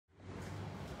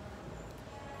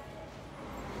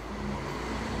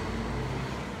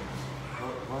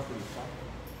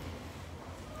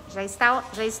Já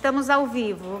estamos ao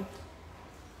vivo.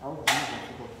 Ao vivo,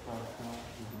 aqui da ocupação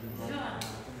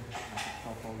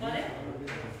São Paulo,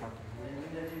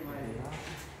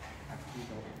 aqui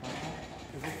da ocupação.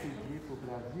 Eu vou pedir para o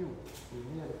Brasil,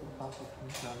 primeiro, que faça aqui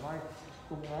para nós,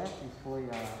 como é que foi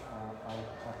a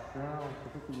ocupação,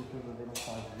 o que eles resolveram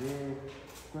fazer,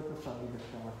 quantas famílias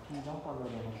estão aqui, dá um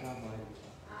panorama para nós.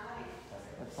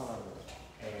 Pode falar agora.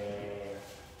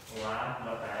 Olá,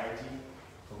 boa tarde.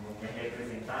 Como me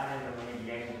representar, meu nome é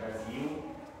Guilherme Brasil.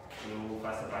 Eu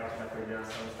faço parte da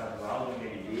coordenação estadual do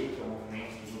IPTU, que é o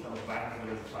Movimento de Luta nos Bairros,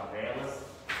 Vilas e Favelas.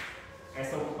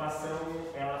 Essa ocupação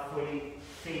ela foi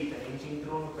feita, a gente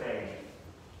entrou no prédio.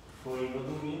 Foi no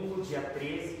domingo, dia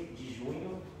 13 de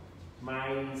junho,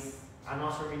 mas a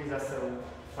nossa organização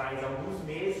faz alguns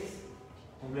meses,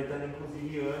 completando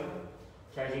inclusive ano,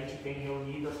 que a gente tem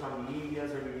reunido as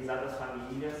famílias, organizado as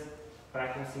famílias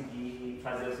para conseguir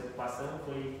fazer essa ocupação.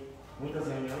 Foi muitas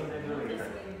reuniões, né, Violeta?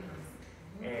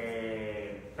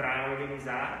 Para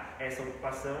organizar essa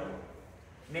ocupação.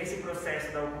 Nesse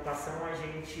processo da ocupação, a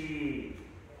gente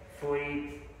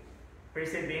foi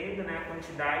percebendo, né, a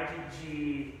quantidade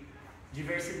de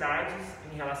diversidades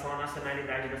em relação à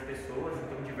nacionalidade das pessoas,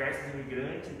 então diversos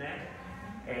imigrantes, né,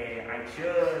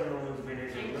 haitianos,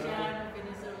 venezuelanos,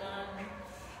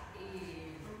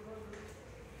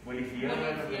 boliviano,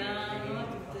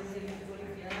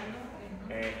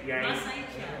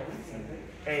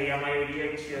 e a maioria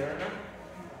haitiana,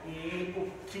 e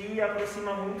o que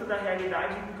aproxima muito da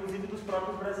realidade, inclusive dos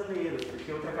próprios brasileiros,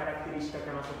 porque outra característica que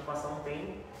a nossa ocupação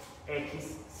tem é que,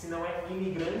 se não é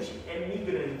imigrante, é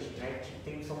migrante, né?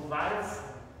 São várias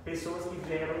pessoas que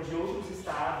vieram de outros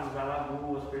estados,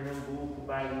 Alagoas, Pernambuco,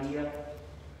 Bahia,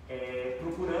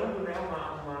 procurando, né,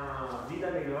 uma vida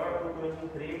melhor, procurando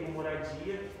emprego,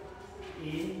 moradia,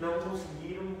 e não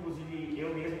conseguiram. Inclusive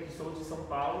eu mesmo, que sou de São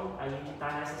Paulo, a gente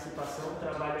está nessa situação,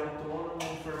 trabalho autônomo,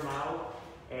 informal,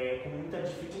 com muita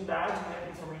dificuldade, né,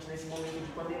 principalmente nesse momento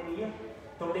de pandemia.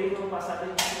 Então, desde o ano passado, a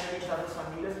gente tem orientado as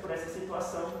famílias por essa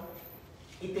situação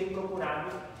e tem procurado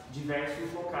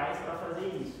diversos locais para fazer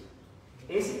isso.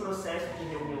 Esse processo de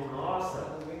reunião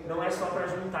nossa não é só para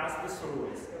juntar as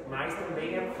pessoas, mas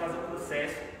também é para fazer um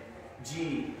processo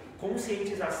de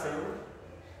conscientização,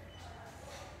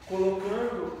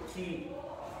 colocando que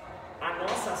a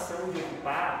nossa ação de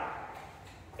ocupar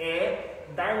é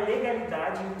dar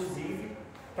legalidade, inclusive,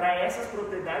 para essas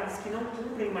propriedades que não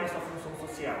cumprem mais sua função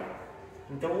social.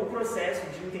 Então, o processo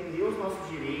de entender os nossos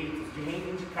direitos, de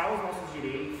reivindicar os nossos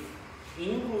direitos, e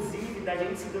inclusive da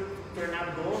gente se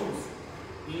tornar donos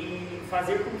e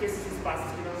fazer com que esses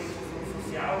espaços que não têm função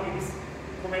social, eles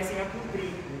comecem a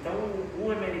cumprir. Então,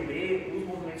 o MLB, os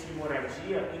movimentos de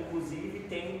moradia, inclusive,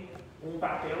 tem um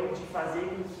papel de fazer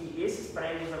com que esses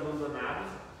prédios abandonados,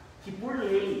 que por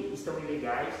lei estão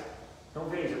ilegais. Então,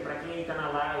 veja, para quem está na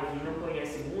live e não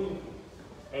conhece muito,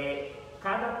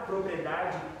 cada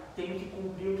propriedade tem que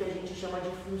cumprir o que a gente chama de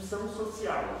função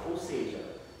social, ou seja,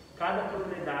 cada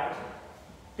propriedade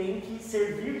tem que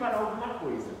servir para alguma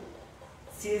coisa.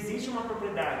 Se existe uma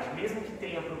propriedade, mesmo que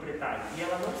tenha proprietário, e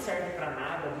ela não serve para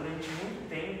nada durante muito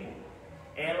tempo,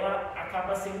 ela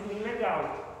acaba sendo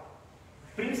ilegal,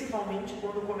 principalmente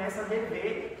quando começa a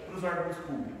dever para os órgãos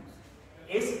públicos.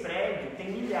 Esse prédio tem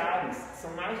milhares,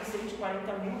 são mais de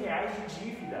 140 mil reais de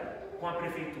dívida com a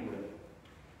prefeitura.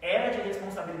 Era de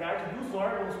responsabilidade dos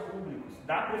órgãos públicos,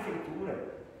 da prefeitura,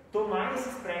 tomar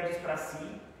esses prédios para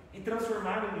si e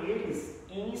transformarem eles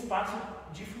em espaço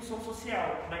de função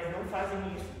social, mas não fazem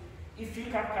isso. E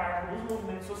fica a cargo dos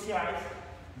movimentos sociais,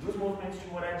 dos movimentos de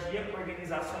moradia,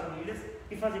 organizar as famílias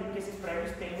e fazer com que esses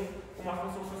prédios tenham uma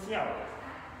função social.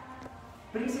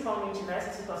 Principalmente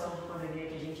nessa situação de pandemia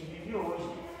que a gente vive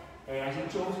hoje, a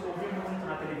gente ouve muito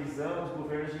na televisão os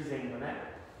governos dizendo, né?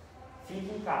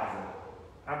 Fique em casa.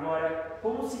 Agora,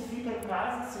 como se fica em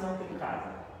casa se não tem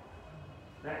casa?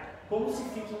 Né? Como se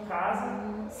fica em casa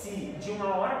se de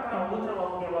uma hora para outra o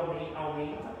aluguel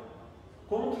aumenta?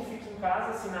 Como que fica em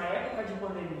casa se na época de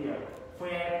pandemia foi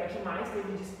a época que mais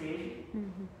teve despejo?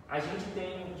 A gente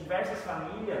tem diversas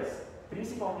famílias,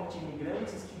 principalmente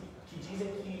imigrantes, que dizem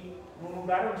que no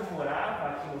lugar onde morava,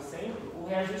 aqui no centro, o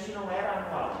reajuste não era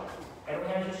anual, era um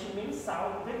reajuste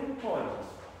mensal. Vê como pode.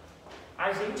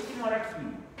 A gente que mora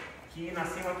aqui, que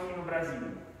nasceu aqui no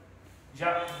Brasil,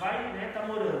 já vai, né, tá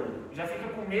morando, já fica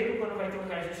com medo quando vai ter um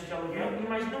reajuste de aluguel.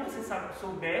 Imagina você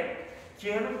souber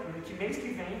que mês que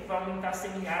vem vai aumentar R$100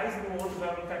 e no outro vai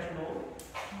aumentar de novo.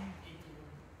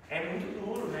 É muito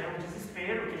duro, né? É um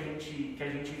desespero que a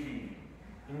gente vive.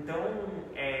 Então,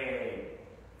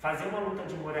 fazer uma luta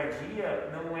de moradia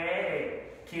não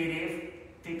é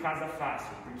querer ter casa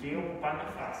fácil, porque ocupar não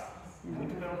é fácil.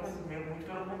 Muito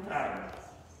pelo contrário.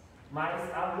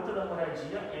 Mas a luta da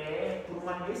moradia é por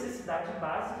uma necessidade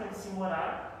básica de se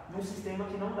morar num sistema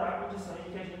que não dá condições de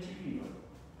que a gente viva.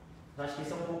 Eu acho que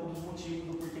esse é um pouco dos motivos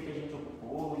do porquê que a gente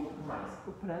ocupou e tudo mais.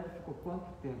 O prédio ficou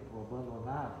quanto tempo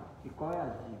abandonado e qual é a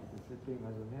dívida? Você tem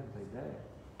mais ou menos a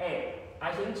ideia?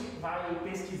 A gente vai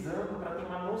pesquisando para ter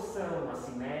uma noção,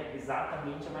 assim, né?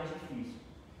 Exatamente é mais difícil.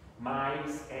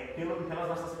 Mas, pelas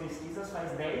nossas pesquisas,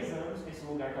 faz 10 anos que esse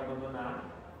lugar está abandonado.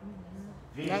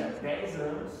 Veja, 10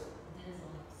 anos,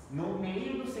 no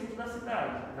meio do centro da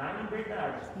cidade, na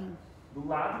Liberdade, do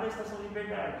lado da Estação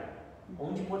Liberdade,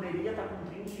 onde poderia estar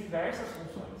cumprindo diversas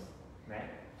funções, né?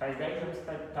 Faz 10 anos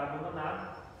que está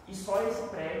abandonado e só esse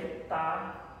prédio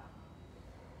está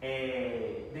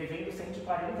devendo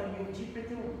 140 mil de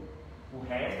IPTU. O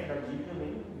resto da dívida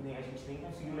a gente nem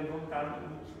conseguiu levantar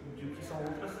de que são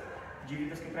outras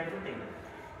dívidas que o prédio tem.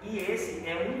 E esse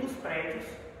é um dos prédios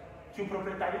que o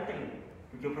proprietário tem,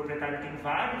 porque o proprietário tem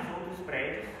vários outros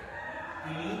prédios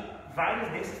e vários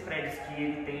desses prédios que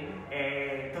ele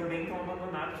tem também estão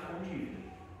abandonados com dívida.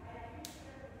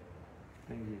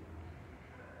 Entendi.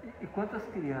 E quantas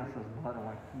crianças moram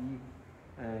aqui?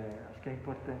 Acho que é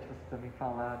importante você também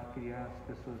falar de crianças,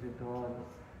 pessoas idosas,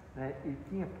 né? E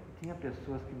tinha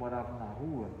pessoas que moravam na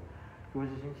rua, porque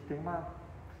hoje a gente tem uma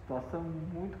situação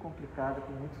muito complicada,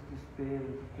 com muitos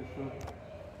despejos, pessoas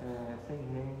sem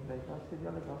renda, então seria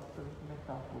legal você também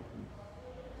comentar um pouco isso.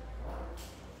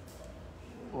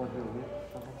 Pode ouvir,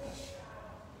 está à vontade.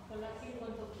 Falar aqui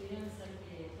quanto criança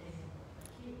que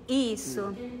tem.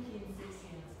 Isso. Tem 15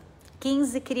 crianças.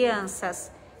 15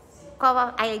 crianças. Qual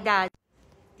a idade?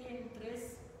 Tem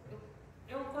 3.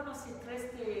 Eu conheci 3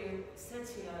 de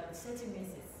 7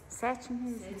 meses. 7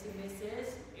 meses. 7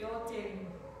 meses. Eu tenho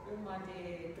uma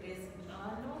de 13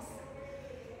 anos.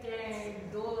 Tem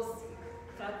 2,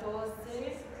 14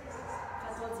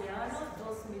 anos.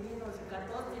 2 meninos de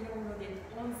 14. Tem um de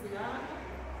 11 anos.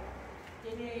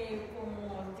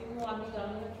 Tem uma amiga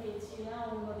minha que tinha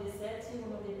um de 7,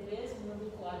 um de 3, um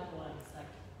de 4 anos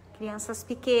aqui. Crianças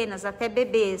pequenas, até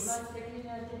bebês. Mas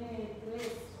pequena tem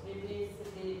 3 bebês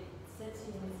de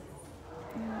 7 meses.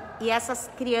 E essas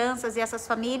crianças e essas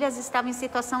famílias estavam em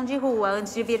situação de rua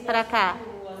antes de vir para cá?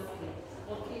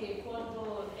 Porque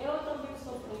quando eu também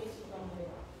sofri isso também.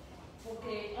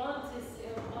 Porque antes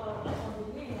a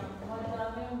pandemia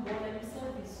mandava embora no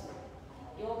serviço.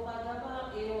 Eu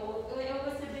pagava, eu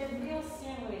recebia 1.100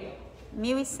 euros.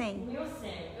 1.100.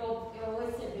 1.100 eu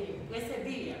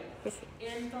recebia.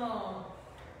 Então,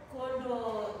 quando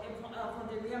a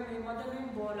pandemia me mandou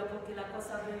embora, porque a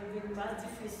coisa veio mais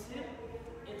difícil,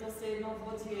 então você não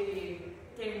pode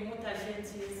ter muita gente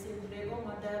sem emprego,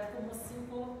 mandar como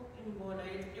 5 embora.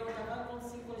 Eu estava com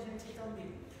 5 gente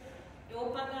também. Eu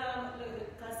pagava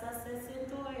casa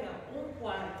 60 euros, um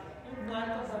quarto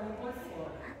para mim por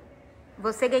fora.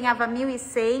 Você ganhava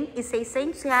 1.100 e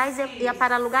 600 reais ia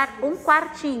para alugar um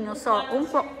quartinho só,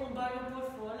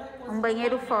 um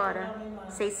banheiro fora,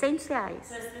 600 reais.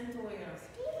 600 euros.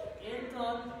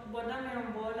 Então, botaram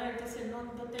embora, então você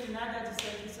não tem nada de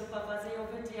serviço para fazer, eu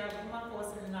vendi alguma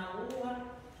coisa na rua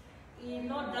e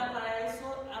não dá para isso.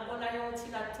 Agora eu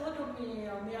tiro toda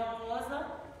a minha rosa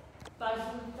para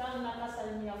juntar na casa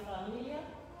da minha família.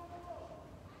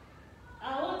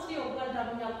 Aonde eu guardo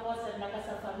a minha coisa na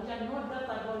casa da família, não dá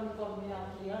para dormir com minha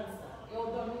criança. Eu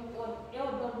dormo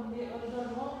em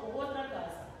outra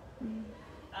casa.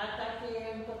 Até que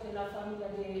encontrei a família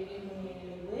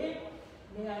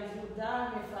me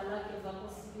ajudar, me falar que vai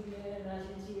conseguir a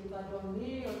gente ir para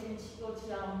dormir. Eu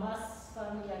tinha mais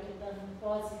família que está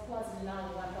quase na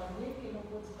rua também, que não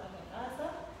pode estar na casa.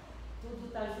 Tudo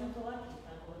está junto aqui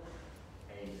agora.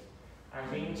 É isso. A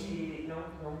gente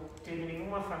não teve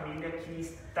nenhuma família que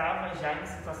estava já em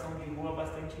situação de rua há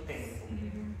bastante tempo.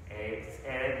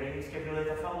 É bem isso que a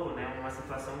Violeta falou, né? Uma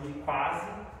situação de quase,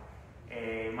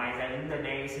 mas ainda,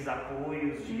 né, esses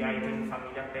apoios de aí ter uma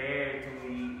família perto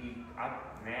e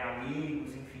né,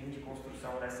 amigos, enfim, de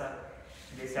construção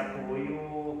desse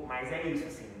apoio, mas é isso,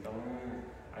 assim. Então,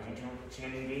 a gente não tinha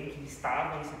ninguém que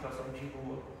estava em situação de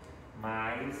rua,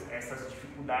 mas essas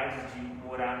dificuldades de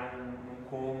morar num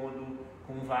cômodo,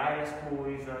 com várias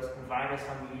coisas, com várias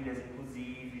famílias,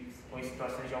 inclusive, com em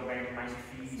situações de albergue mais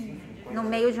difíceis, enfim. No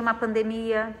meio de uma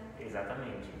pandemia.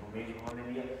 Exatamente, no meio de uma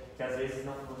pandemia que às vezes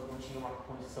não tinha uma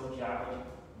condição de água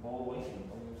boa, enfim.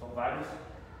 Então, são vários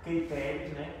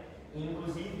critérios, né? E,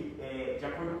 inclusive, de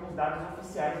acordo com os dados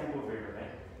oficiais do governo,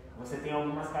 né? Você tem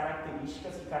algumas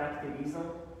características que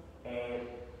caracterizam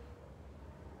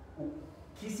o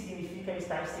que significa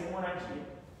estar sem moradia.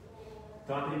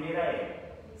 Então, a primeira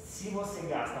é se você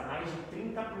gasta mais de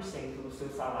 30% do seu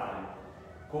salário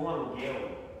com aluguel,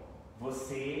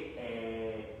 você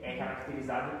é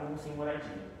caracterizado como sem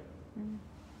moradia.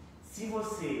 Se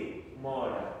você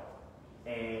mora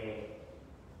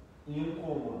em um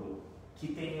cômodo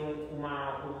que tem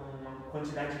uma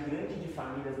quantidade grande de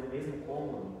famílias no mesmo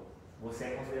cômodo, você é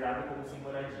considerado como sem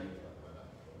moradia.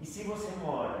 E se você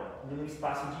mora num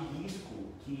espaço de risco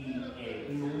que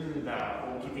inunda,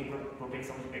 ou que tem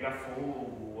propensão de pegar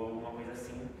fogo, ou alguma coisa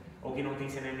assim, ou que não tem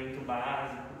saneamento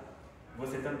básico,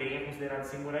 você também é considerado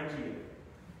sem moradia.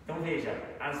 Então veja,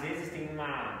 às vezes tem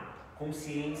uma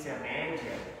consciência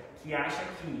média que acha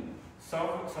que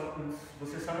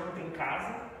você só não tem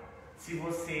casa se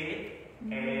você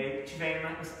estiver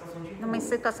numa situação de rua. Numa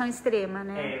situação extrema,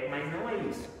 né? Mas não é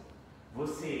isso.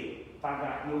 Você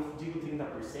pagar, eu digo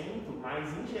 30%,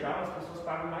 mas em geral as pessoas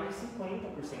pagam mais de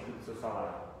 50% do seu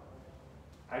salário.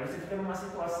 Aí você fica numa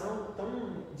situação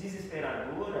tão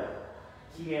desesperadora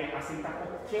que é aceitar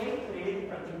qualquer emprego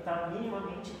para tentar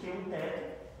minimamente ter um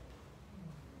teto.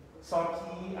 Só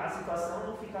que a situação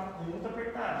não fica muito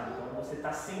apertada, então você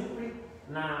está sempre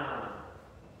na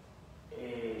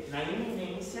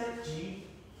iminência de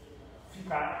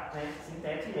ficar sem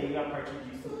teto, e aí a partir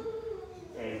disso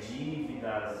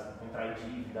dívidas, contrair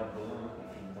dívida, banco,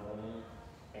 enfim. Então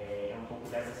é um pouco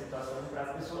dessa situação para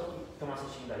as pessoas que estão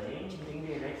assistindo a gente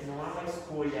entender, né, que não há uma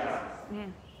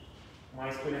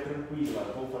escolha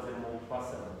tranquila, vou fazer uma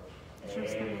ocupação.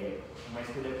 Uma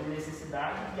escolha por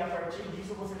necessidade, e a partir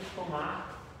disso você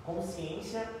tomar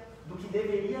consciência do que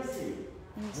deveria ser.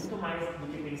 Muito mais do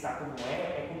que pensar como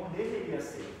é como deveria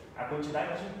ser. A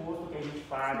quantidade de imposto que a gente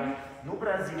paga no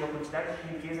Brasil, a quantidade de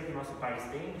riqueza que nosso país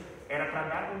tem, era para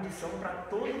dar condição para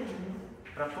todo mundo,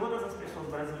 para todas as pessoas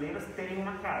brasileiras terem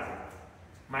uma casa.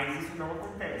 Mas isso não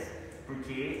acontece,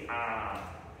 porque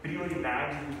a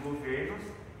prioridade dos governos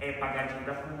é pagar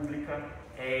dívida pública,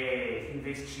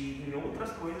 investir em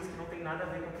outras coisas que não tem nada a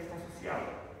ver com a questão social.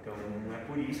 Então é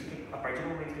por isso que a partir do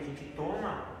momento que a gente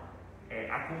toma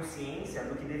a consciência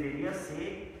do que deveria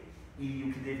ser, e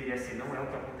o que deveria ser não é o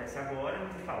que acontece agora, a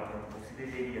gente fala, não, então se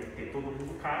deveria ter todo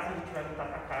mundo casa, a gente vai voltar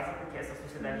para casa, porque essa é a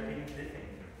sociedade que a gente defende.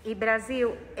 E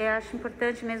Brasil, eu acho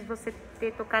importante mesmo você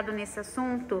ter tocado nesse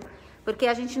assunto, porque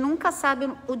a gente nunca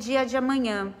sabe o dia de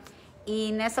amanhã.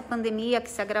 E nessa pandemia que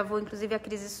se agravou, inclusive a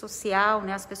crise social,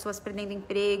 né, as pessoas perdendo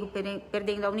emprego,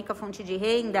 perdendo a única fonte de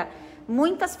renda,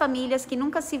 muitas famílias que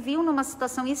nunca se viam numa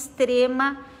situação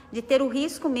extrema de ter o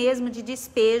risco mesmo de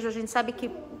despejo. A gente sabe que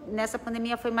nessa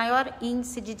pandemia foi maior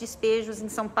índice de despejos em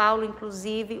São Paulo,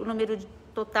 inclusive, o número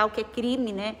total, que é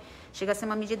crime, né? Chega a ser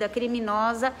uma medida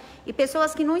criminosa, e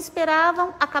pessoas que não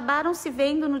esperavam acabaram se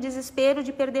vendo no desespero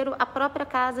de perder a própria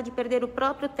casa, de perder o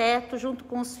próprio teto, junto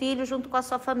com os filhos, junto com a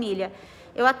sua família.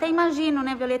 Eu até imagino,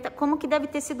 né, Violeta, como que deve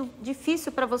ter sido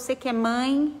difícil para você que é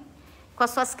mãe, com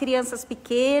as suas crianças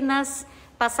pequenas,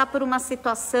 passar por uma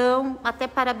situação. Até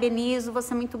parabenizo,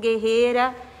 você é muito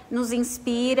guerreira, nos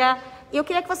inspira. E eu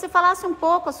queria que você falasse um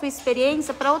pouco a sua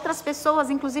experiência para outras pessoas,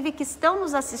 inclusive que estão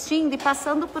nos assistindo e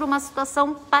passando por uma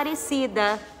situação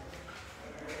parecida.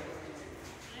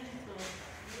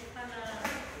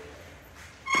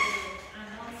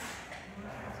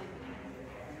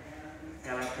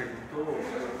 Ela perguntou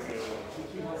o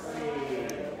que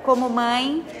você, como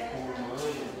mãe,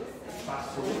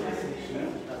 passou nesse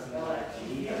sentido da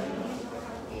moradia,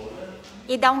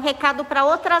 e dar um recado para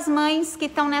outras mães que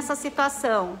estão nessa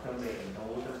situação. Também. Então,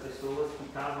 outras pessoas que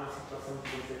estavam na situação que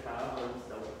você estava antes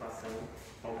da ocupação,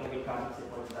 qual que é o recado que você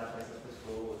pode dar para essas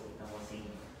pessoas? Então, assim,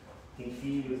 tem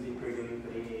filhos e perdeu o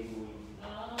emprego.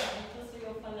 Então,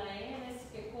 eu falar a eles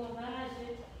que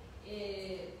coragem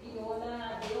e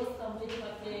ora a Deus também,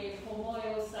 porque como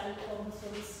eu saio como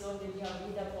solução de minha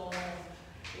vida com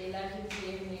a gente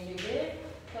MLB,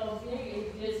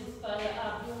 também Jesus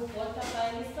abriu uma porta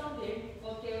para eles também,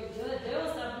 porque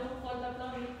Deus abriu uma porta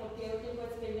para mim, porque eu tenho a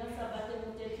experiência de bater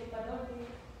no teto para dormir.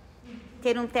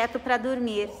 Ter um teto para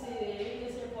dormir. Sim,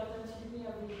 isso é importante de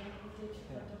minha vida, o teto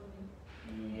para dormir.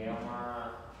 E é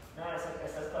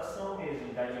essa situação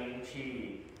mesmo, da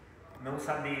gente não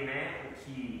saber, né,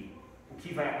 o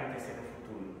que vai acontecer no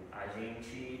futuro. A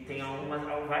gente tem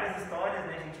várias histórias,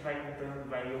 né, a gente vai contando,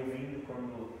 vai ouvindo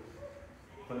quando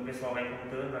o pessoal vai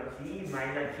contando aqui,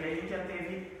 mas aqui a gente já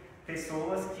teve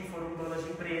pessoas que foram donas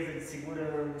de empresas de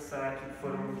segurança, que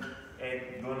foram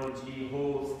donos de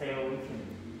hostel, enfim.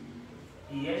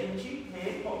 E a gente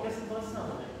vê qual que é a situação,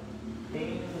 né?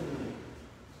 Tem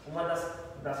uma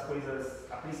das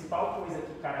coisas, a principal coisa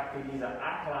que caracteriza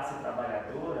a classe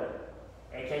trabalhadora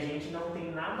é que a gente não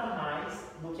tem nada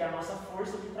mais do que a nossa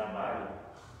força de trabalho.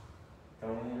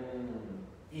 Então,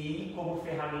 e como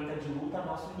ferramenta de luta a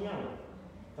nossa união.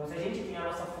 Então, se a gente tem a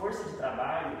nossa força de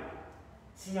trabalho,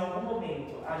 se em algum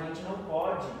momento a gente não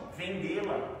pode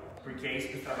vendê-la, porque é isso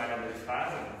que os trabalhadores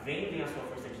fazem, vendem a sua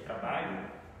força de trabalho,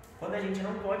 quando a gente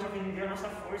não pode vender a nossa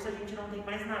força, a gente não tem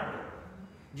mais nada.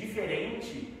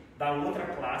 Diferente da outra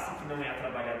classe que não é a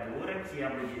trabalhadora, que é a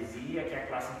burguesia, que é a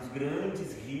classe dos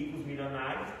grandes, ricos,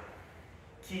 milionários,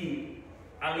 que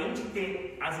além de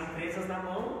ter as empresas na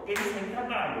mão, eles nem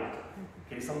trabalham.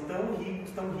 Eles são tão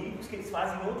ricos que eles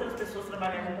fazem outras pessoas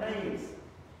trabalharem para eles.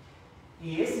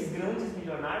 E esses grandes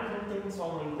milionários não têm só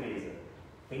uma empresa,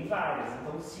 tem várias.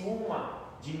 Então, se uma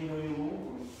diminui o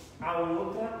lucro, a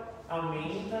outra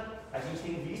aumenta. A gente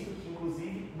tem visto que,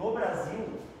 inclusive, no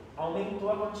Brasil,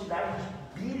 aumentou a quantidade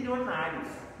de bilionários.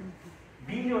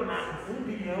 1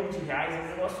 bilhão de reais é um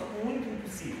negócio muito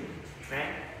impossível,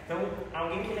 né? Então,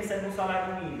 alguém que recebe um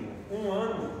salário mínimo, um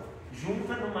ano,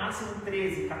 junta no máximo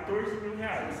 13, 14 mil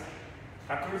reais.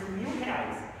 14 mil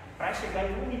reais. Para chegar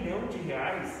em 1 milhão de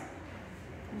reais,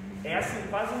 é assim,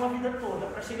 quase uma vida toda.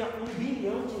 Para chegar a 1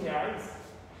 bilhão de reais,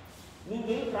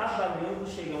 ninguém trabalhando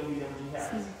chega a 1 bilhão de reais.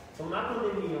 Sim. Então, na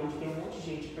pandemia, onde tem um monte de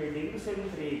gente perdendo o seu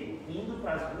emprego, indo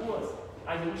para as ruas,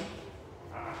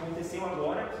 aconteceu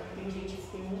agora que tem gente que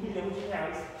tem 1 bilhão de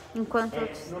reais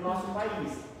no nosso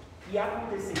país. E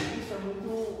acontecer isso é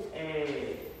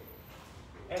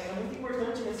muito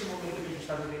importante nesse momento que a gente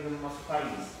está vivendo no nosso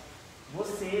país.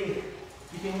 Você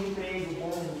que tem um emprego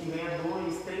bom, que ganha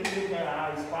 2, 3 mil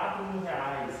reais, 4 mil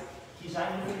reais, que já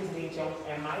infelizmente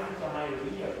é mais do que a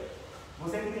maioria,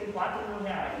 você que tem 4 mil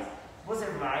reais, você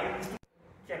vai estudar,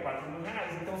 que é 4 mil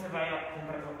reais, então você vai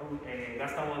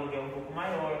gastar um aluguel um pouco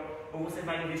maior, ou você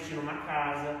vai investir numa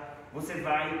casa, você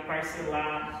vai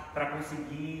parcelar para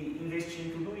conseguir investir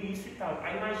em tudo isso e tal.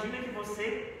 Aí imagina que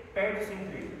você perde o seu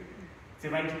emprego. Você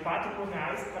vai de 4 mil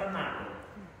reais para nada.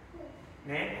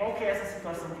 Né? Qual que é essa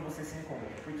situação que você se encontra?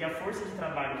 Porque a força de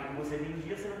trabalho que você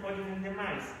vendia, você não pode vender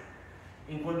mais.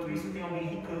 Enquanto isso, tem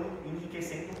alguém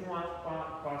enriquecendo com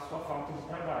a sua falta de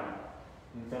trabalho.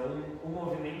 Então, o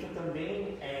movimento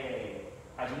também,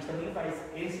 a gente também faz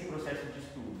esse processo de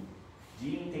estudo,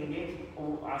 de entender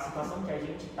que a situação que a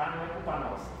gente está não é culpa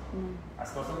nossa. A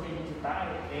situação que a gente está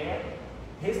é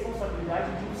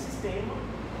responsabilidade de um sistema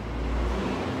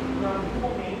que, em algum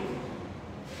momento,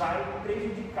 vai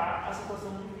prejudicar a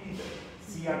situação de vida.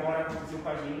 Se agora aconteceu com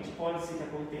a gente, pode ser que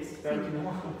aconteça, espero que não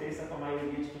aconteça com a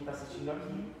maioria de quem está assistindo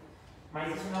aqui,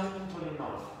 mas isso não é um controle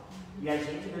nosso. E a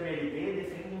gente do MLB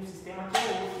defende um sistema que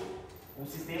é outro, um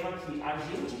sistema que a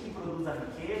gente que produz a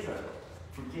riqueza,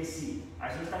 porque se a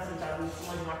gente está sentado em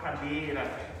cima de uma cadeira,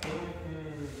 tem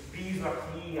um piso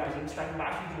aqui, a gente está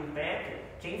embaixo de um teto,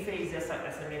 quem fez essa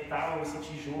metal, esse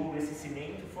tijolo, esse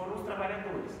cimento foram os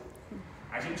trabalhadores.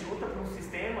 A gente luta por um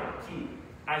sistema que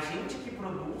a gente que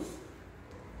produz,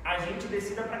 a gente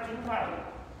decida para quem vai.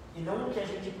 E não o que a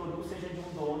gente produz seja de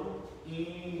um dono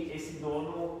e esse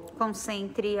dono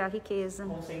concentre a riqueza.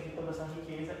 Concentre toda essa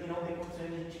riqueza e não dê condições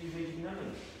de a gente viver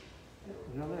dignamente.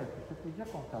 Violeta, você podia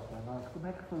contar para nós como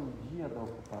é que foi o dia da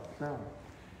ocupação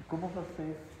e como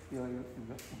vocês, e o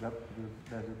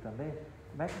Brasil também,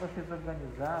 como é que vocês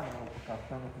organizaram a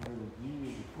ocupação no primeiro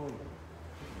dia e depois?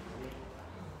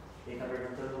 Ele está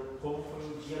perguntando como foi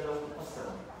o dia da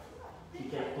ocupação.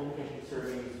 Como que a gente se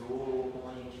organizou, como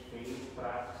a gente fez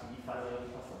para conseguir fazer a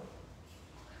ocupação.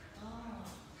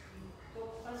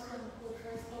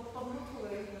 Estou muito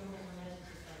bem no movimento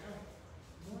de salão.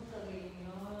 Muita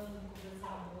reunião,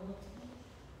 conversar muito.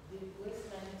 Depois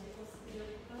a gente conseguiu a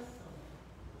ocupação.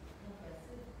 Não vai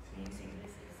ser? Sim.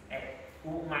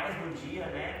 O mais no dia,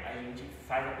 né? A gente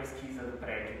faz a pesquisa do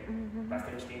prédio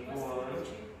bastante tempo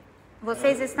antes.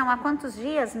 Vocês estão há quantos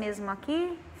dias mesmo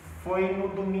aqui? Foi no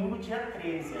domingo, dia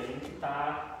 13. A gente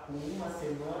está com uma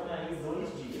semana e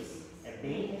 2 dias. É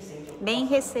bem recente. Bem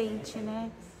recente,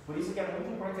 né? Por isso que é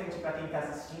muito importante para quem está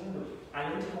assistindo,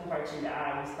 além de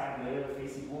compartilhar no Instagram, no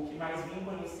Facebook, mas vir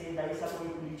conhecer, dar esse apoio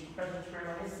político para a gente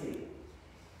permanecer.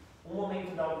 Um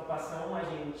momento da ocupação, a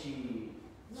gente...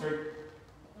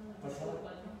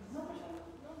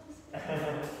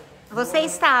 Você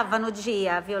estava no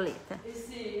dia, Violeta?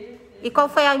 Sim. E qual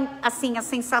foi assim, a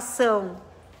sensação?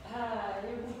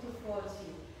 É muito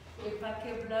forte. E para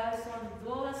quebrar, são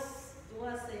duas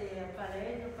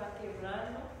aparelhos para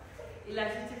quebrar. E a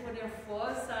gente põe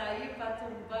força aí para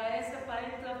tumbar essa para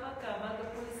entrar para cá. Mas a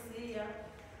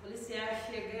polícia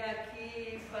chega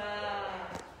aqui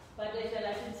para deixar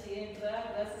a gente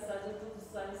entrar, graças a Deus tudo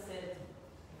sai certo.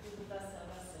 Tudo está certo.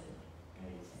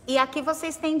 E aqui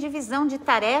vocês têm divisão de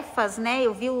tarefas, né?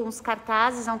 Eu vi uns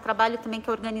cartazes, é um trabalho também que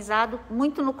é organizado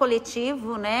muito no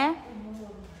coletivo, né?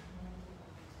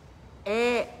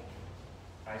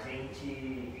 A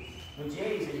gente, no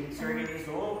dia isso, a gente se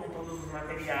organizou com todos os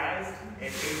materiais,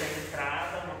 fez a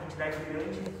entrada, uma quantidade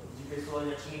grande de pessoas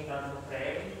já tinha entrado no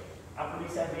prédio. A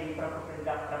polícia veio para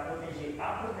proteger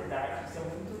a propriedade, isso é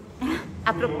muito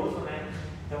curioso, né?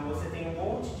 Então você tem um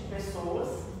monte de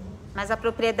pessoas. Mas a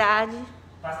propriedade...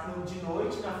 Passando de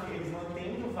noite na feira, eles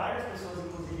mantendo várias pessoas,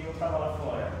 inclusive eu estava lá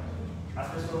fora. As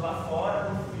pessoas lá fora,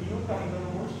 no frio, carregando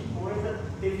um monte de coisa.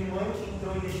 Teve mãe que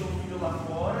entrou e deixou o filho lá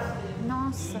fora.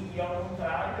 Nossa. E ao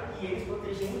contrário, e eles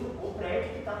protegendo o prédio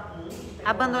que está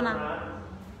abandonado.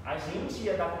 A gente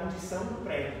ia dar condição do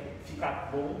prédio ficar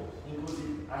bom,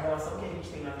 inclusive a relação que a gente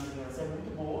tem na vizinhança é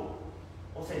muito boa.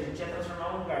 Ou seja, a gente ia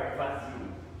transformar um lugar vazio,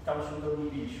 que estava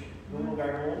juntando bicho, num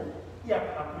lugar bom. E a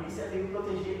polícia veio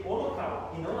proteger o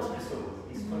local e não as pessoas.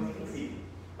 Isso foi muito incrível.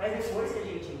 Mas depois que a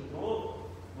gente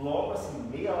entrou, logo assim,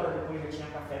 meia hora depois já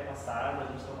tinha café passado, a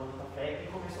gente tomando café e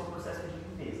começou o processo de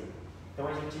limpeza. Então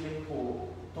a gente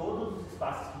limpou todos os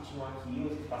espaços que tinham aqui,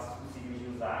 os espaços possíveis de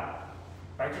usar.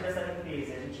 A partir dessa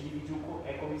limpeza, a gente dividiu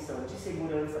comissão de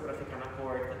segurança para ficar na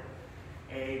porta,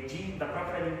 da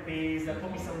própria limpeza,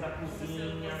 comissão da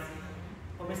cozinha,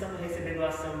 começando a receber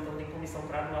doação, então tem comissão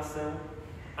para doação.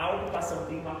 A ocupação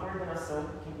tem uma coordenação,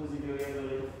 que inclusive eu e a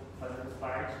Vilas fazemos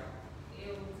parte.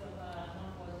 Eu estava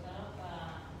na porta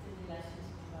para terminar a gente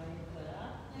que vai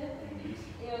entrar.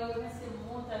 Eu conheci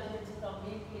muita gente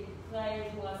também que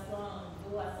traz doação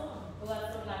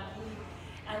aqui,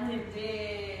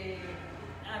 atender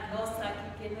a nossa aqui,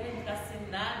 que não entra sem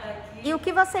nada aqui. E o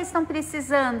que vocês estão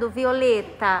precisando,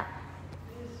 Violeta?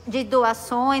 De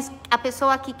doações, a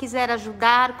pessoa que quiser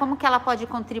ajudar, como que ela pode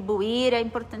contribuir? É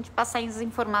importante passar as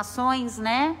informações,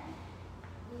 né?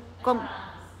 Como...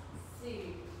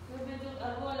 Sim.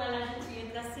 Agora a gente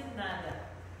entra sem nada.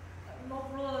 Não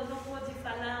pode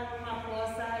falar uma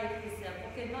coisa difícil,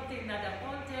 porque não tem nada.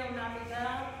 Pode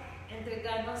navegar,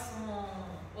 entregar nosso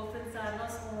ofensar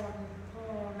nosso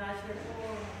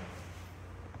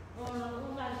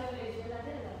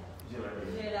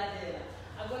geladeira.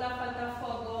 Agora falta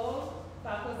fogo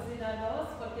para cozinhar nós,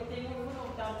 porque tem um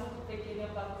lugar muito pequeno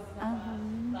para cozinhar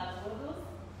para todos.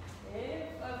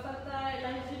 E falta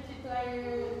a gente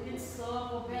traz lençol,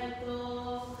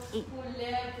 cobertor,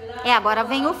 colher, prato. Agora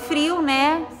vem o frio,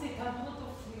 né? Fica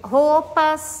muito frio.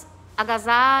 Roupas,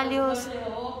 agasalhos.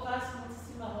 Roupas,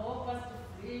 muitíssimas roupas de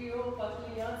frio, para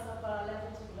criança, para a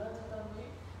gente grande também.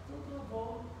 Tudo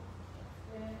bom.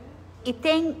 E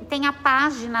tem a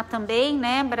página também,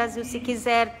 né? Brasil, se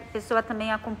quiser a pessoa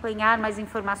também acompanhar mais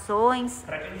informações.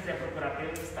 Para quem quiser procurar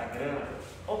pelo Instagram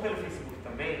ou pelo Facebook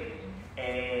também,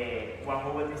 o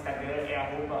arroba do Instagram é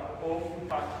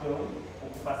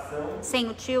ocupação, sem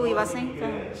o tio e o acento.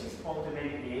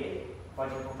 Imigrantes.mlb,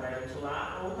 pode encontrar a gente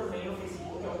lá, ou também o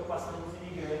Facebook é Ocupação dos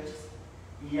Imigrantes.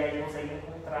 E aí consegue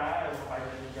encontrar, uma página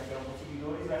que a gente já tem alguns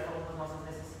seguidores e vai falando das nossas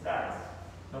necessidades.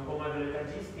 Então, como a Violeta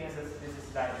disse, tem essas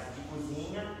necessidades de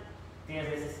cozinha, tem as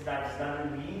necessidades da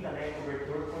dormida, né,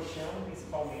 cobertor, colchão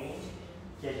principalmente,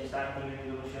 que a gente está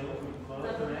dormindo no chão por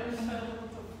enquanto, né?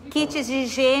 Kits de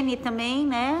higiene também,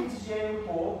 né? Kits de higiene um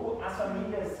pouco. As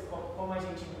famílias, como a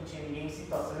gente não tinha ninguém em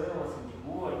situação assim, de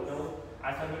rua, então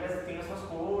as famílias têm as suas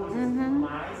coisas e tudo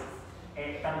mais.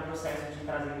 Está no processo de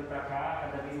trazer para cá,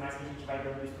 cada vez mais que a gente vai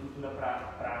dando estrutura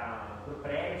para o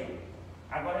prédio.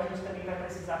 Agora a gente também vai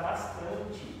precisar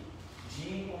bastante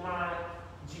de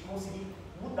conseguir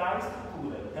mudar a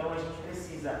estrutura. Então a gente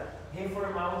precisa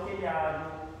reformar o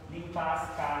telhado, limpar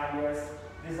as calhas,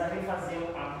 precisa refazer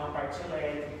uma parte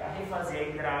elétrica, refazer a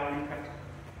hidráulica.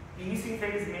 E isso,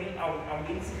 infelizmente,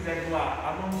 alguém se quiser doar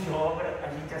a mão de obra, a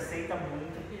gente aceita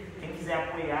muito. Quem quiser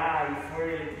apoiar e for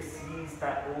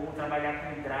eletricista ou trabalhar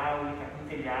com hidráulica, com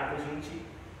telhado, a gente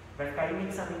vai ficar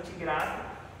imensamente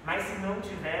grato. Mas se não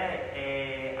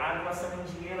tiver, a doação em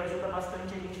dinheiro ajuda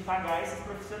bastante a gente pagar esses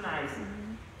profissionais.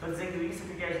 Estou dizendo isso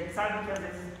porque a gente sabe que às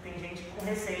vezes tem gente com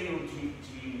receio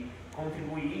de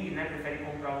contribuir, né, prefere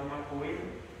comprar alguma coisa,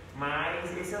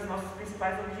 mas esses são os nossos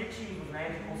principais objetivos, né,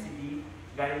 de conseguir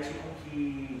garantir com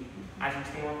que a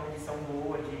gente tenha uma condição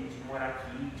boa de morar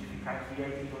aqui, de ficar aqui.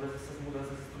 Aí tem todas essas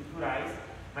mudanças estruturais,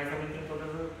 mas também tem todas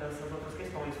essas outras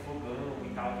questões, fogão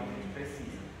e tal, que a gente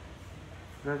precisa.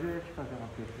 Eu ia te fazer uma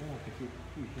pergunta, que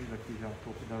fugindo aqui já um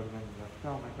pouco da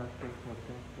organização, mas acho que é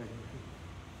importante para a gente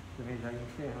também já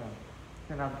encerrando. O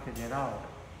Senado Federal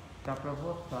está para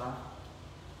votar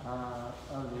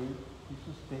a lei que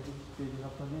sustenta o despejo na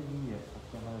pandemia. A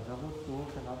Câmara já votou,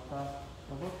 o Senado está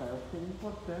para votar. Eu acho que seria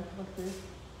importante vocês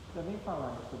também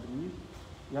falarem sobre isso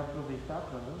e aproveitar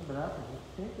para lembrar, que a gente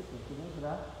sempre tem que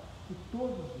lembrar, que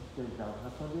todos os despejados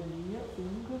na pandemia têm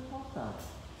um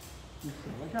responsável. o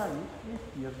senhor Jair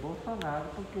Messias Bolsonaro,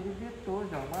 porque ele vetou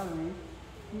já uma lei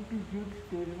que impediu o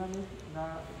despejo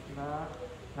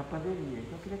na pandemia.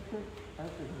 Então eu queria que você,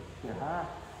 antes de a gente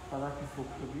encerrar, falasse um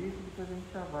pouco sobre isso, e depois a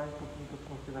gente já vai um pouquinho para as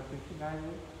considerações finais, e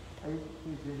aí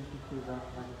vocês vejam o que vocês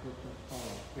acham mais importante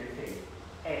falar. Perfeito.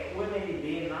 O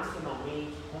MLB,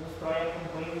 nacionalmente, constrói a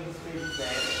campanha do despejo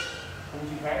zero, com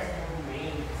diversos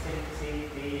movimentos,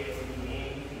 CNT,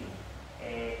 SNM, enfim.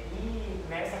 E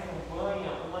nessa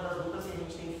campanha, uma das lutas que a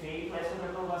gente tem feito é sobre a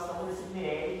aprovação desse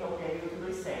PL, que é o PL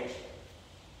 827,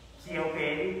 que é o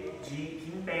PL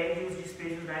que impede os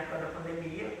despejos na época da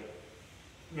pandemia,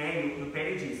 né? E o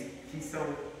PL diz que são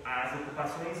as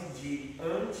ocupações de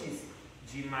antes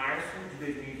de março de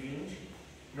 2020,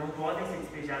 não podem ser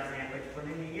despejadas em época de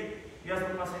pandemia, e as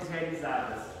ocupações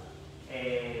realizadas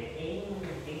em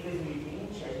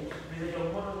 2020, a gente precisa de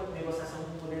alguma negociação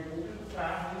com o poder público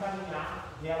para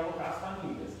encaminhar, realocar as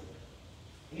famílias.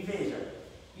 E veja,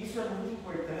 isso é muito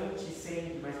importante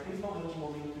sempre, mas principalmente em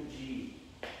momento de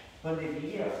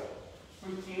pandemia,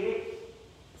 porque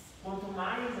quanto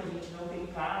mais a gente não tem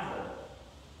casa,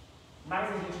 mais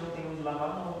a gente não tem onde lavar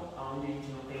a mão, onde a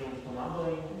gente não tem onde tomar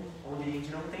banho, onde a gente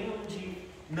não tem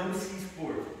onde não se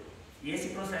expor. E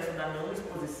esse processo da não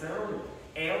exposição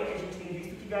é o que a gente tem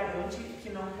visto que garante que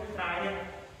não contraia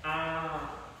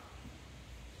a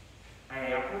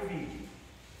Covid.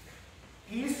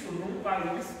 Isso num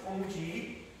país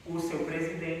onde o seu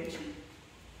presidente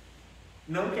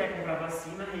não quer comprar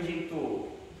vacina,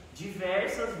 rejeitou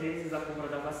diversas vezes a compra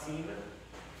da vacina,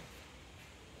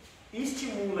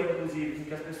 estimula inclusive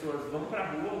que as pessoas vão para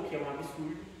a rua, o que é um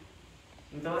absurdo.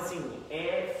 Então, assim,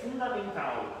 é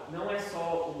fundamental, não é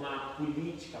só uma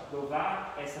política,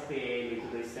 aprovar essa PL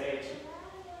 827,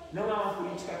 não é uma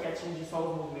política que atinge só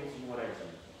os movimentos de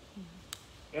moradia.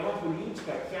 É uma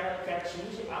política que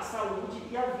atinge a saúde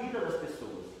e a vida das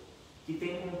pessoas, que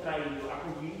têm contraído a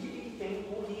Covid e que têm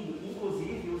morrido.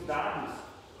 Inclusive, os dados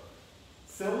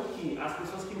são que as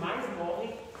pessoas que mais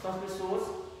morrem são as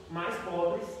pessoas mais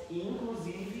pobres e,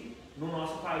 inclusive, no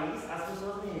nosso país, as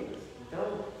pessoas negras.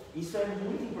 Então, isso é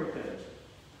muito importante.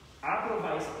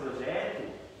 Aprovar esse projeto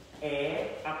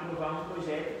é aprovar um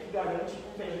projeto que garante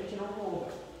que a gente não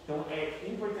morra. Então, é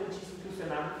importantíssimo que o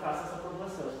Senado faça essa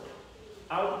aprovação.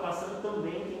 A ocupação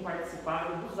também tem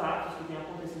participado dos atos que têm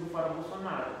acontecido fora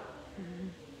Bolsonaro.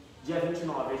 Dia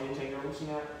 29 a gente ainda não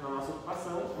tinha na nossa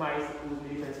ocupação, mas os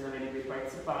militantes da MLB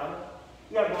participaram.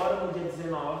 E agora, no dia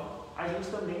 19, a gente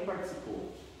também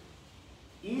participou.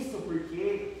 Isso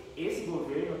porque esse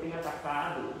governo tem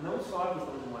atacado não só a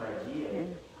questão de moradia,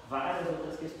 várias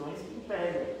outras questões que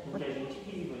impedem que a gente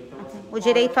viva. Então, assim, o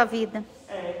direito à vida.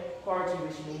 Corte de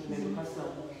investimento na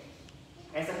educação.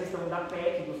 Essa questão da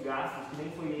PEC dos gastos, que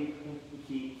nem foi ele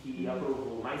que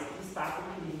aprovou, mas que está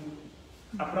cumprindo.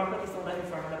 A própria questão da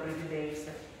reforma da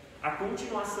Previdência, a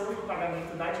continuação do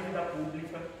pagamento da dívida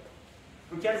pública,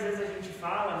 porque às vezes a gente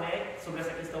fala, né, sobre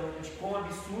essa questão de quão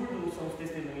absurdo são os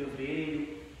testemunhos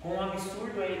dele, quão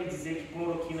absurdo é ele dizer que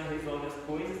cloroquina resolve as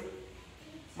coisas,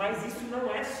 mas isso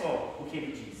não é só o que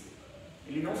ele diz.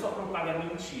 Ele não só propaga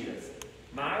mentiras,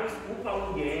 mas o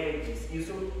Paulo Guedes e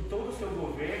todo o seu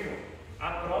governo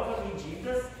aprova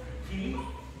medidas que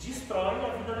destroem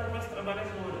a vida da classe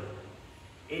trabalhadora.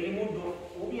 Ele mudou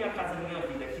o Minha Casa Minha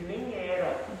Vida, que nem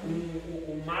era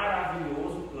um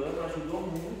maravilhoso plano, ajudou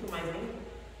muito, mas nem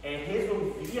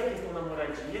resolvia a questão da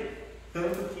moradia,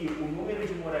 tanto que o número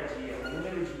de moradia, o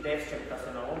número de déficit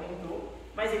habitacional aumentou,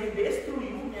 mas ele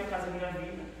destruiu Minha Casa Minha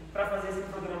Vida para fazer esse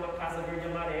programa Casa Verde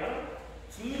e Amarela,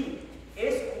 que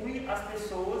exclui as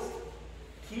pessoas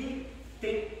que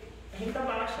têm renda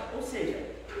baixa. Ou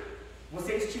seja,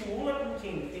 você estimula com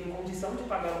quem tem condição de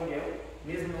pagar aluguel,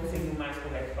 mesmo não sendo mais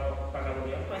correto para pagar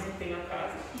aluguel, mas que tem a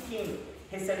casa, e quem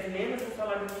recebe menos do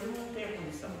salário mínimo não tem a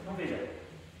condição. Então veja,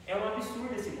 é um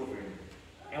absurdo esse governo.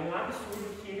 É um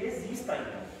absurdo que ele exista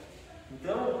ainda.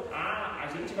 Então, a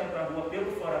gente vai para a rua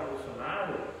pelo fora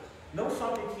Bolsonaro, não só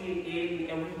porque ele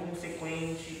é um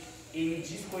inconsequente, ele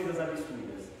diz coisas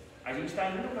absurdas. A gente está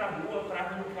indo para a rua para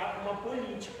arrancar uma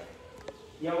política.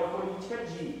 E é uma política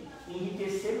de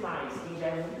enriquecer mais quem já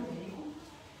é muito rico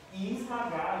e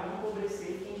esmagar e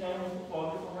empobrecer quem já é muito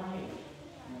pobre como a gente.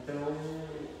 Então,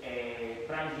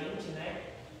 para a gente,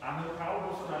 né, arrancar o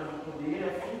Bolsonaro do poder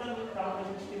é fundamental para a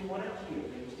gente ter moradia,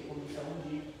 para a gente ter condição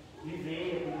de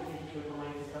viver, por isso que a gente foi para uma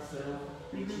manifestação,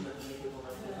 Cristina também foi para uma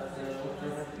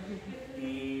manifestação,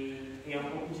 e é um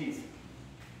pouco disso.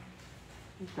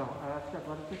 Então, acho que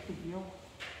agora vocês podiam,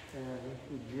 a gente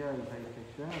podia ir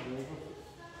fechando, e aí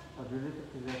a Violeta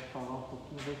quisesse falar um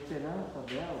pouquinho da esperança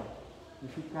dela de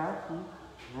ficar aqui,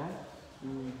 né? e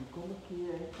de como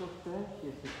que é importante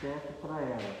esse teto para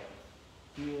ela.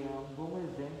 Que é um bom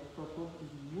exemplo para todos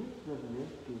muitos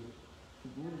brasileiros, que,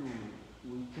 segundo o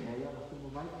IPTU, nós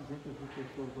temos mais de 200 mil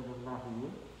pessoas morando na rua,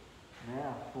 né?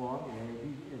 A fome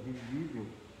é visível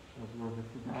nas ruas da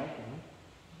cidade, né?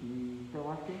 E,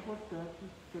 então acho que é importante se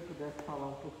você pudesse falar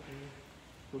um pouquinho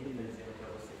sobre isso.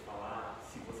 Para você falar,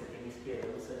 se você tem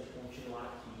esperança de continuar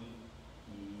aqui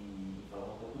e falar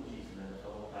um pouco disso, né? Da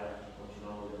sua vontade de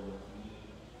continuar morando aqui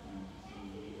e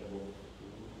que é bom no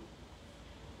futuro.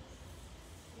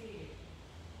 Sim.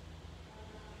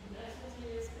 A gente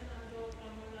esperando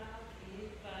para morar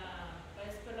aqui, para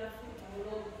esperar o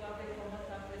futuro, para ver como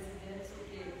está o presidente,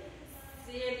 que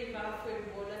se ele vai for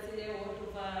embora, se ele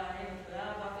outro vai entrar,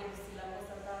 vai ver se a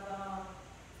coisa estava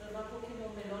um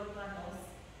pouquinho melhor para nós.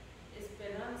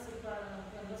 Esperança para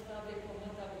nós, para ver como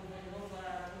está o governo,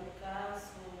 vai trocar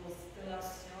sua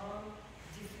situação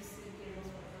difícil que nós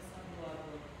estamos passando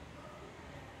agora.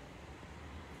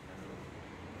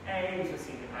 É isso,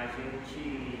 assim, a gente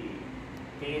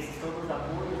tem esses todos os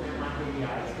apoios, né,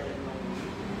 materiais que ajudam muito,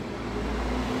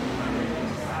 mas a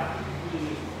gente sabe que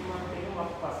se mantém uma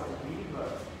ocupação viva,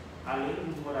 além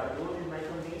dos moradores, mas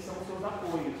também são os seus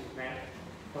apoios, né?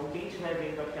 Então quem estiver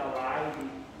vendo aqui a live,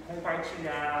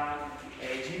 compartilhar,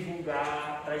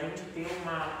 divulgar, para a gente ter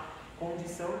uma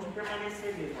condição de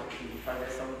permanecer mesmo aqui, fazer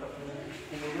essa luta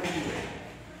com melhoria.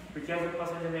 Porque as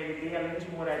ocupações da MLT, além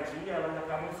de moradia, elas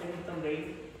acabam sendo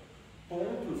também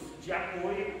pontos de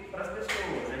apoio para as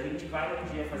pessoas. A gente vai um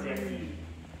dia fazer aqui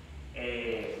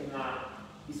uma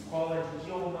escola de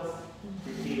idiomas,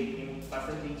 porque tem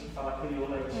bastante gente que fala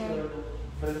crioulo haitiano,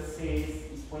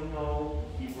 francês, espanhol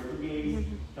e português.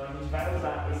 Então a gente vai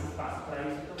usar esse espaço para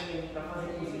isso também, para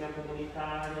fazer cozinha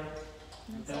comunitária.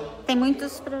 Então, tem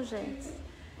muitos projetos.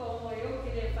 Como eu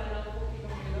queria falar um pouquinho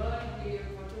melhor de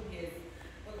português,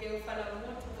 porque eu falo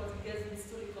muito português,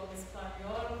 misturo com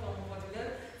espanhol, com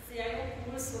português. Se há um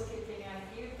curso que tem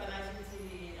aqui para a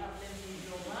gente aprender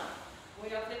idioma,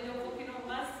 vou aprender um pouquinho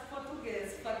mais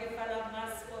português, para falar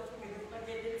mais português, para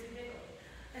entender melhor.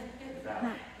 Exato.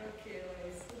 Ok, é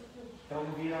isso. Então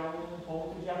vira um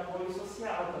ponto de apoio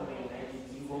social também, né? De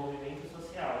desenvolvimento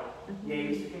social. E é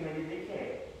isso que o MLT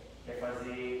quer. Quer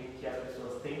fazer com que as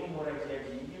pessoas tenham moradia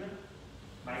digna,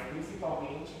 mas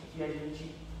principalmente que a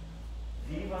gente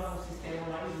viva num sistema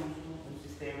mais justo, um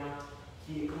sistema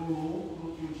que o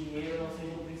lucro, que o dinheiro não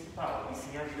seja o principal, e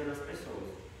sim a vida das pessoas.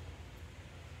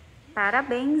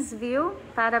 Parabéns, viu?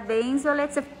 Parabéns,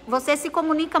 Violeta. Você se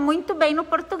comunica muito bem no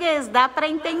português, dá para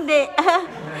entender.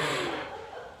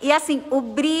 E assim, o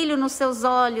brilho nos seus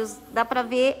olhos, dá para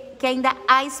ver que ainda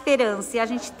há esperança. E a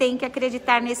gente tem que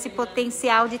acreditar nesse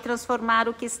potencial de transformar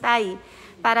o que está aí.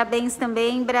 Parabéns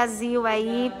também, Brasil,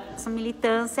 aí, essa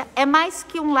militância. É mais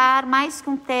que um lar, mais que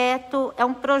um teto, é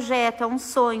um projeto, é um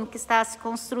sonho que está se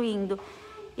construindo.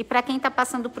 E para quem está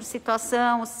passando por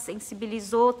situação, se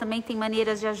sensibilizou, também tem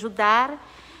maneiras de ajudar,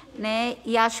 né?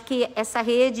 E acho que essa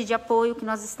rede de apoio que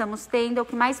nós estamos tendo é o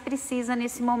que mais precisa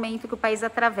nesse momento que o país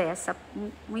atravessa.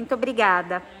 Muito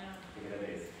obrigada. Eu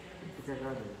agradeço. Eu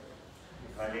agradeço.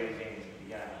 Valeu, gente.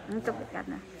 Obrigado. Muito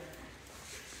obrigada.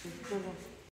 Deixa eu perguntar.